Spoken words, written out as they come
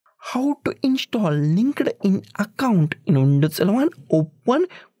How to install LinkedIn account in Windows 11? Open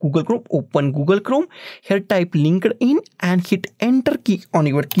Google Chrome. Here type LinkedIn and hit enter key on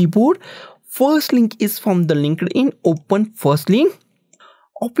your keyboard. First link is from the LinkedIn. Open first link.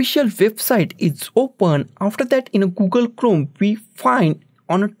 Official website is open. After that, in a Google Chrome, we find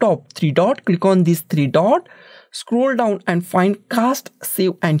on the top 3 dot. Click on this 3 dot. Scroll down and find cast,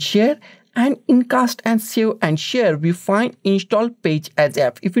 save and share. And in cast and save and share, we find install page as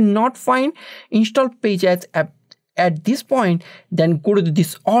app. If you not find install page as app at this point, then go to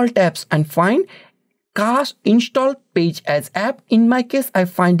this all tabs and find cast install page as app. In my case, I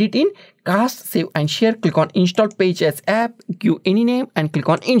find it in cast, save and share. Click on install page as app, give any name and click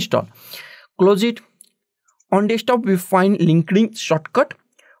on install. Close it. On desktop, we find LinkedIn shortcut.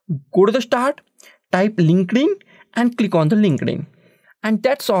 Go to the start, type LinkedIn and click on the LinkedIn. And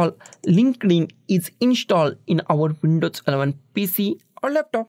that's all. LinkedIn is installed in our Windows 11 PC or laptop.